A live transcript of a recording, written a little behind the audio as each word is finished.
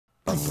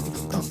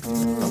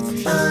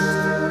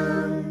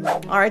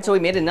Alright, so we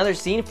made another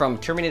scene from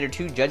Terminator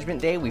 2 Judgment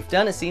Day. We've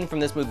done a scene from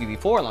this movie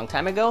before a long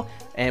time ago,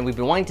 and we've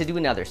been wanting to do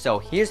another, so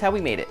here's how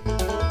we made it.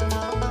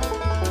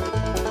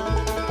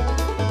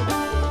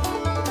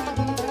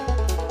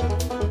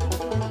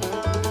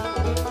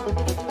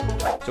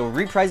 So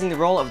we're reprising the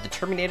role of the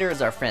Terminator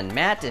as our friend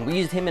Matt, and we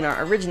used him in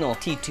our original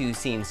T2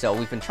 scene, so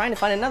we've been trying to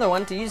find another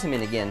one to use him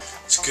in again.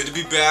 It's good to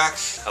be back.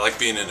 I like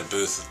being in a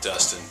booth with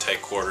Dustin,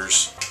 tight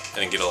quarters. I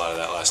didn't get a lot of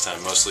that last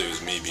time. Mostly it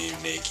was me being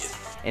naked.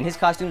 And his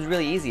costume's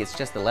really easy. It's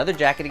just a leather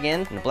jacket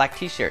again and a black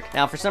t-shirt.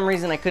 Now, for some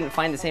reason, I couldn't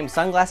find the same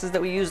sunglasses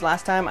that we used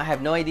last time. I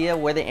have no idea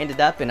where they ended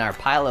up in our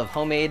pile of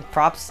homemade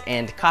props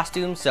and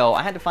costumes, so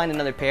I had to find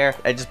another pair.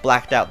 I just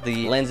blacked out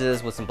the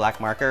lenses with some black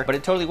marker, but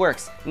it totally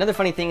works. Another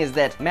funny thing is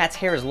that Matt's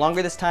hair is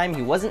longer this time.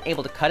 He wasn't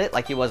able to cut it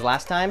like he was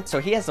last time, so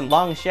he has some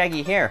long,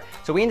 shaggy hair.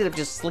 So we ended up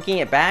just slicking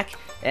it back,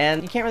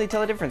 and you can't really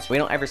tell the difference. We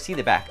don't ever see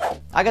the back.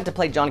 I got to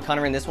play John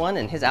Connor in this one,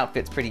 and his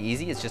outfit's pretty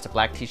easy. It's just a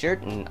black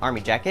t-shirt and an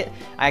army jacket.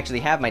 I actually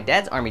have my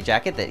dad's army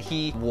jacket that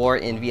he wore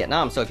in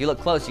Vietnam, so if you look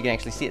close, you can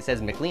actually see it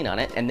says McLean on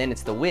it, and then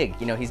it's the wig.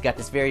 You know, he's got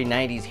this very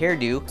 90s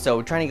hairdo, so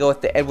we're trying to go with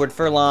the Edward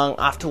Furlong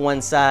off to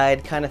one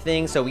side kind of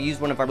thing, so we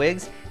used one of our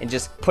wigs and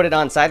just put it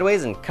on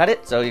sideways and cut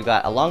it, so you've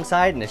got a long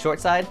side and a short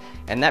side,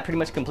 and that pretty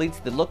much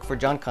completes the look for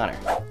John Connor.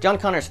 John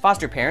Connor's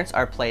foster parents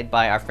are played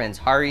by our friends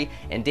Hari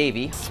and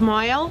Davey.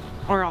 Smile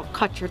or I'll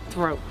cut your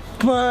throat.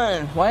 Come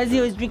on, why is he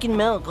always drinking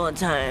milk all the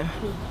time?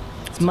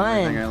 It's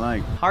mine. Everything I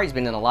like. Hari's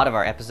been in a lot of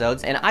our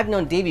episodes, and I've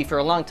known Davey for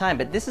a long time,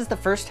 but this is the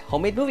first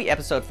homemade movie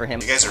episode for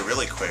him. You guys are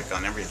really quick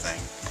on everything.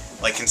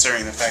 Like,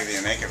 considering the fact that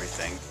you make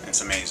everything,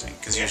 it's amazing.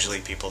 Because usually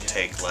people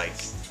take, like,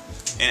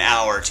 an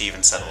hour to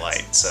even set a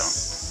light, so.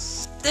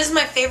 This is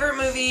my favorite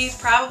movie,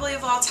 probably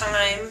of all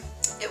time.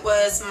 It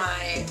was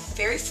my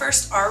very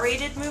first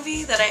R-rated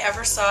movie that I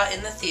ever saw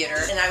in the theater,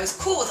 and I was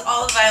cool with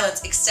all the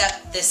violence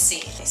except this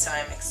scene. So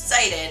I'm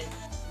excited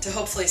to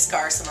hopefully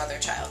scar some other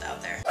child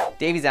out there.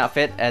 Davey's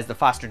outfit as the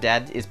foster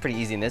dad is pretty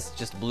easy in this,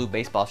 just a blue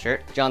baseball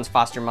shirt. John's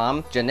foster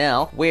mom,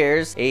 Janelle,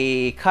 wears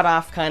a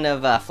cut-off kind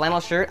of flannel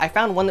shirt. I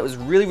found one that was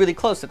really, really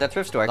close at that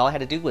thrift store. All I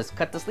had to do was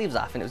cut the sleeves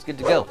off and it was good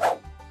to go.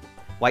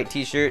 White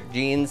t-shirt,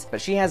 jeans, but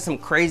she has some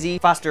crazy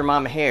foster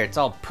mom hair. It's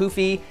all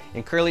poofy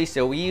and curly,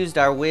 so we used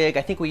our wig.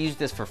 I think we used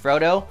this for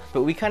Frodo,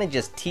 but we kind of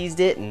just teased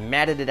it and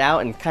matted it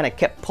out and kind of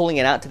kept pulling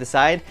it out to the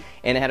side,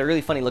 and it had a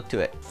really funny look to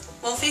it.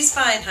 Wolfie's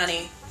fine,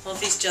 honey.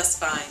 Wolfie's just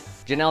fine.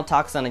 Janelle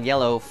talks on a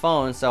yellow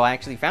phone, so I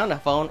actually found a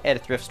phone at a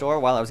thrift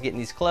store while I was getting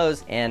these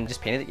clothes and just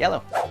painted it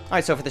yellow.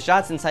 Alright, so for the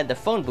shots inside the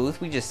phone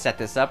booth, we just set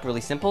this up really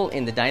simple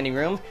in the dining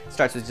room.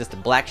 Starts with just a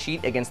black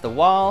sheet against the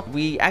wall.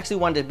 We actually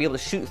wanted to be able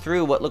to shoot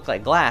through what looked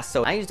like glass,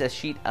 so I used a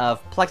sheet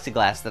of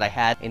plexiglass that I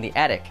had in the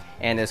attic,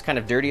 and it was kind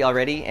of dirty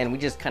already, and we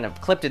just kind of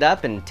clipped it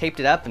up and taped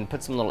it up and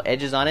put some little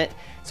edges on it,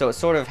 so it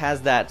sort of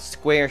has that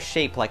square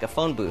shape like a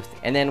phone booth.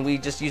 And then we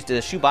just used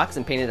a shoebox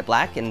and painted it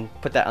black and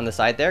put that on the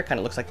side there. Kind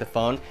of looks like the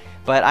phone,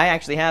 but I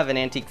actually have an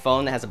antique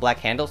phone that has a black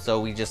handle, so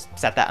we just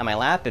set that on my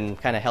lap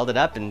and kind of held it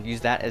up and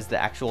used that as the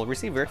actual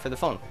receiver for the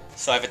phone.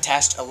 So I've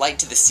attached a light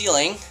to the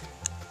ceiling,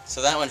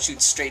 so that one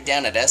shoots straight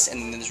down at us,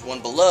 and then there's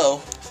one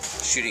below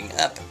shooting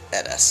up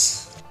at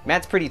us.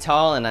 Matt's pretty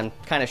tall and I'm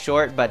kind of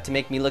short, but to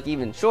make me look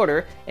even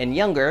shorter and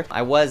younger,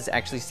 I was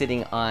actually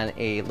sitting on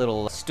a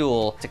little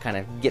stool to kind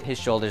of get his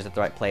shoulders at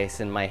the right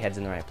place and my head's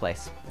in the right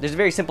place. There's a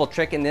very simple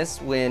trick in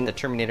this when the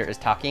Terminator is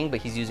talking,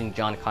 but he's using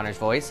John Connor's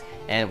voice,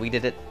 and we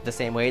did it the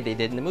same way they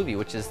did in the movie,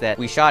 which is that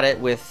we shot it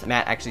with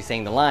Matt actually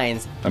saying the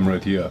lines. I'm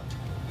right here.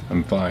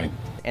 I'm fine.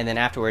 And then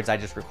afterwards, I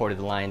just recorded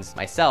the lines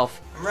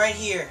myself. I'm right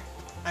here.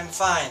 I'm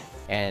fine.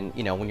 And,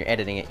 you know, when you're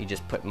editing it, you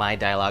just put my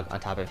dialogue on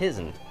top of his,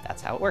 and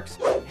that's how it works.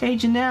 Hey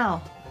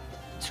Janelle,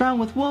 what's wrong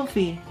with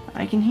Wolfie?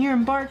 I can hear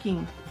him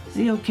barking. Is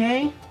he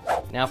okay?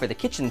 Now for the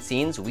kitchen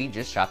scenes, we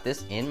just shot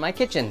this in my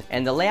kitchen.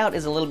 And the layout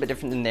is a little bit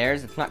different than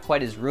theirs. It's not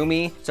quite as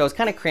roomy, so it's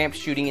kind of cramped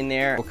shooting in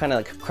there. We're kind of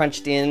like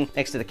crunched in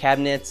next to the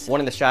cabinets. One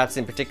of the shots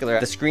in particular,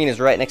 the screen is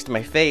right next to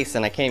my face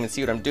and I can't even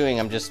see what I'm doing.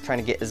 I'm just trying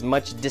to get as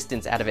much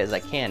distance out of it as I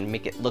can,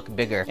 make it look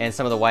bigger. And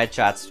some of the wide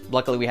shots,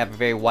 luckily we have a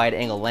very wide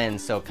angle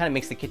lens, so it kind of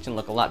makes the kitchen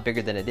look a lot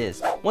bigger than it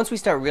is. Once we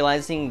start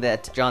realizing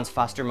that John's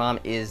foster mom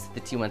is the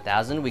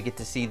T-1000, we get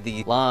to see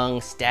the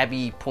long,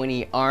 stabby,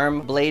 pointy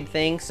arm blade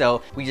thing.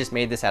 So we just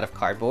made this out of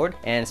cardboard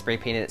and spray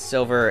painted it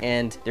silver,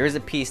 and there is a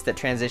piece that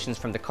transitions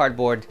from the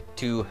cardboard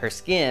to her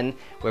skin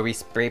where we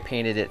spray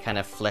painted it kind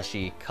of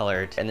fleshy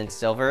colored and then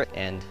silver,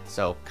 and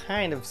so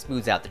kind of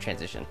smooths out the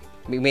transition.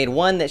 We made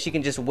one that she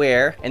can just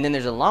wear, and then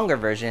there's a longer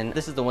version.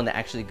 This is the one that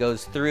actually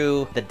goes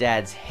through the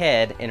dad's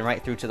head and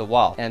right through to the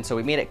wall. And so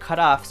we made it cut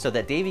off so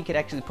that Davey could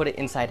actually put it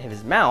inside of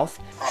his mouth.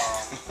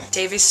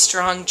 Davey's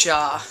strong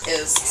jaw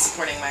is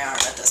supporting my arm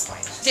at this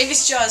point.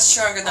 Davey's jaw is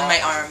stronger than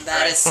my arm.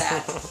 That is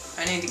sad.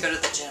 I need to go to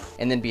the gym.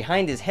 And then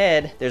behind his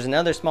head, there's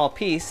another small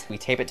piece. We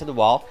tape it to the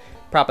wall,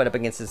 prop it up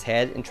against his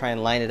head and try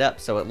and line it up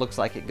so it looks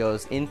like it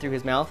goes in through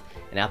his mouth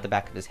and out the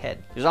back of his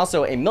head. There's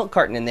also a milk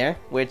carton in there,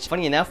 which,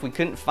 funny enough, we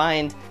couldn't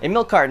find a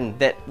milk carton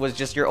that was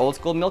just your old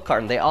school milk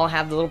carton. They all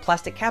have the little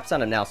plastic caps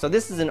on them now. So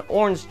this is an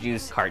orange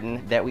juice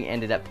carton that we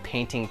ended up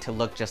painting to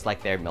look just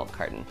like their milk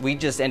carton. We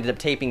just ended up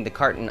taping the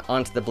carton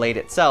onto the blade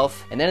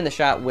itself, and then in the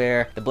shot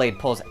where the blade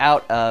pulls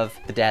out of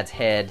the dad's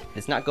head,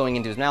 it's not going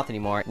into his mouth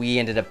anymore, we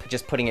ended up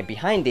just putting it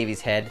behind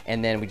Davey's head,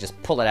 and then we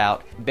just pull it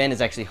out. Ben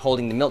is actually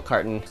holding the milk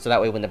carton, so that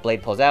way when the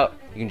blade pulls out,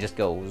 you can just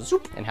go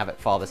zoop and have it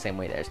fall the same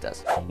way theirs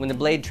does. When the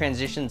blade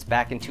transitions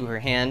back into her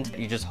hand,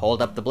 you just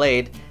hold up the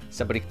blade,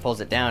 somebody pulls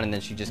it down, and then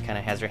she just kind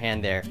of has her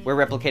hand there. We're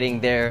replicating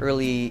their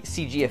early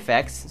CG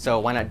effects, so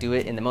why not do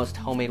it in the most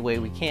homemade way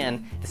we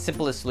can? The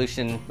simplest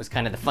solution was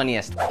kind of the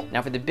funniest.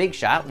 Now for the big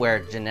shot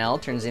where Janelle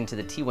turns into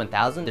the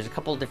T-1000, there's a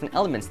couple of different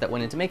elements that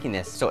went into making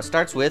this. So it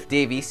starts with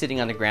Davey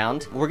sitting on the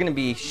ground. We're gonna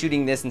be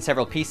shooting this in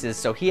several pieces,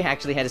 so he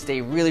actually had to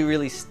stay really,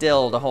 really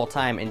still the whole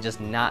time and just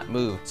not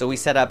move. So we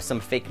set up some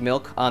fake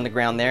milk on the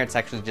ground there. It's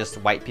actually just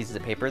white pieces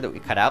of paper that we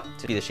cut out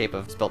to be the shape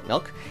of spilt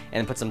milk,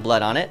 and put some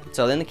blood on it.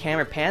 So then the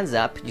camera pans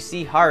up, you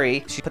see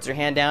Hari, she puts her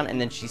hand down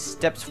and then she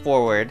steps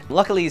forward.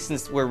 Luckily,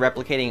 since we're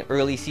replicating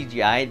early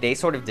CGI, they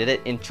sort of did it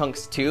in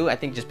chunks too, I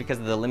think just because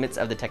of the limits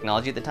of the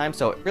technology at the time,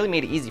 so it really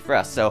made it easy for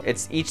us. So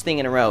it's each thing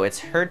in a row. It's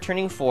her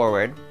turning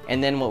forward,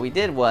 and then what we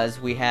did was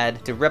we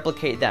had to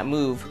replicate that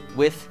move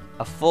with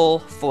a full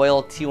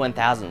foil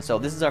T-1000. So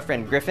this is our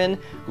friend Griffin,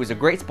 who's a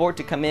great sport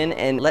to come in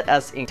and let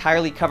us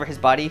entirely cover his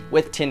body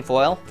with tin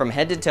foil from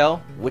head to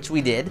toe, which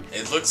we did.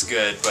 It looks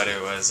good, but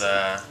it was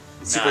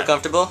Super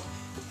comfortable?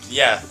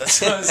 Yeah, that's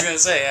what I was gonna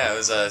say. Yeah, it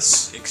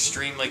was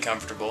extremely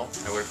comfortable.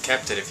 I would have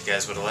kept it if you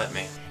guys would have let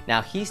me.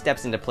 Now he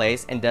steps into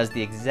place and does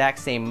the exact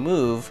same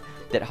move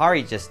that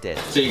Hari just did.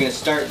 So you're gonna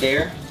start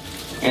there,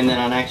 and then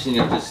on action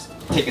you'll just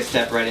take a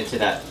step right into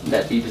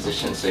that B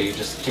position. So you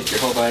just kick your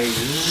whole body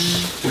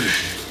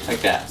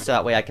like that. So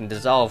that way I can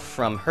dissolve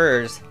from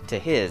hers to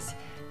his.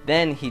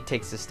 Then he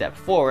takes a step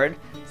forward,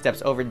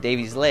 steps over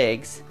Davey's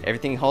legs,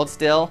 everything holds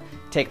still,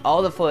 take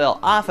all the foil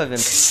off of him.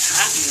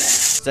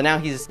 So now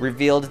he's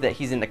revealed that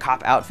he's in the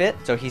cop outfit.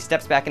 So he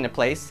steps back into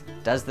place,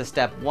 does the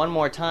step one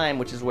more time,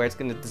 which is where it's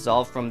gonna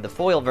dissolve from the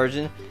foil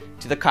version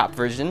to the cop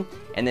version,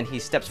 and then he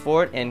steps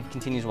forward and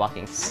continues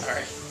walking.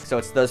 Sorry. So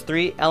it's those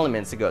three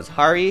elements. It goes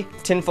Hari,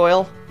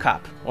 tinfoil,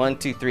 cop. 1,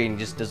 2, 3, and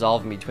just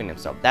dissolve in between them.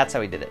 So that's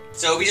how he did it.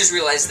 So we just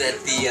realized that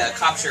the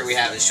cop shirt we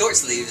have is short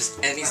sleeves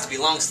and it needs to be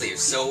long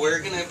sleeves. So we're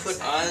gonna put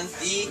on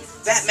the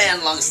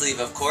Batman long sleeve,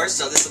 of course.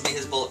 So this will be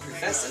his bulletproof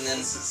vest, and then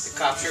the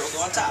cop shirt will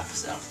go on top.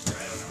 So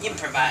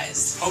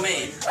improvised,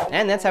 homemade.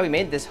 And that's how we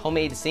made this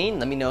homemade scene.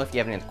 Let me know if you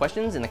have any other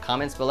questions in the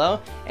comments below,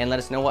 and let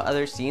us know what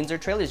other scenes or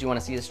trailers you want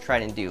to see us try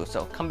and do.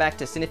 So come back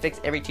to CineFix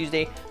every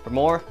Tuesday for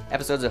more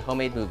episodes of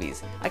homemade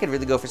movies. I could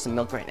really go for some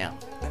milk right now.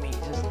 I mean,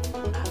 just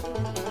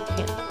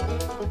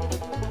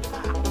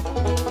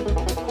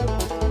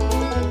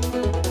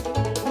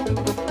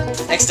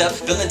Next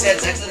up, Bill and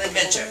Ted's Excellent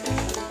Adventure.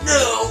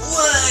 No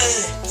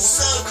way!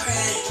 So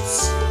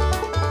crazy!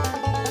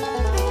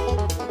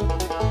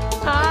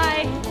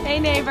 Hi. Hey,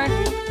 neighbor.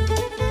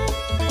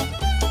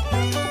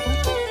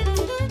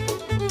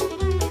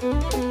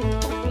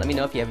 let me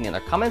know if you have any other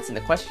comments in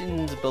the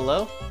questions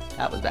below.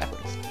 That was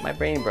backwards. My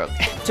brain broke.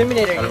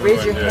 Terminator, you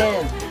raise your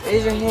hand.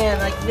 Raise your hand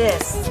like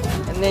this.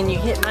 And then you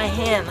hit my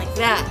hand like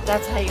that.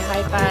 That's how you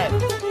high five.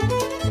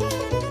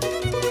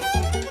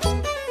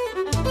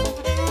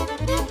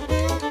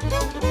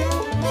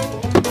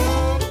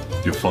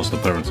 Your foster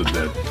parents are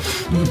dead.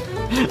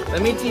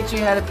 Let me teach you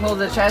how to pull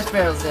the trash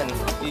barrels in.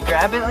 You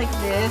grab it like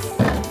this.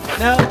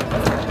 No,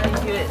 that's not how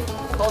you do it.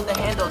 Hold the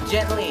handle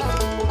gently.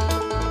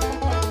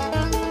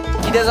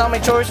 He does all my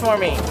chores for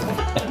me.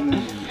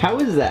 How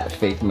is that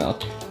fake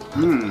milk?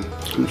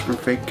 Comes from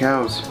fake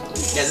cows.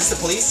 Yeah, is this the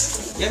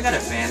police? You haven't got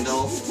a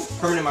vandal.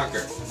 Permanent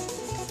marker.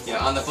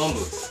 Yeah, on the phone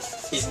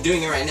booth. He's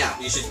doing it right now.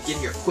 You should get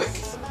here quick.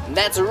 And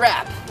that's a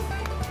wrap.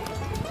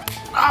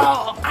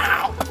 Oh,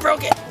 ow, I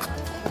broke it.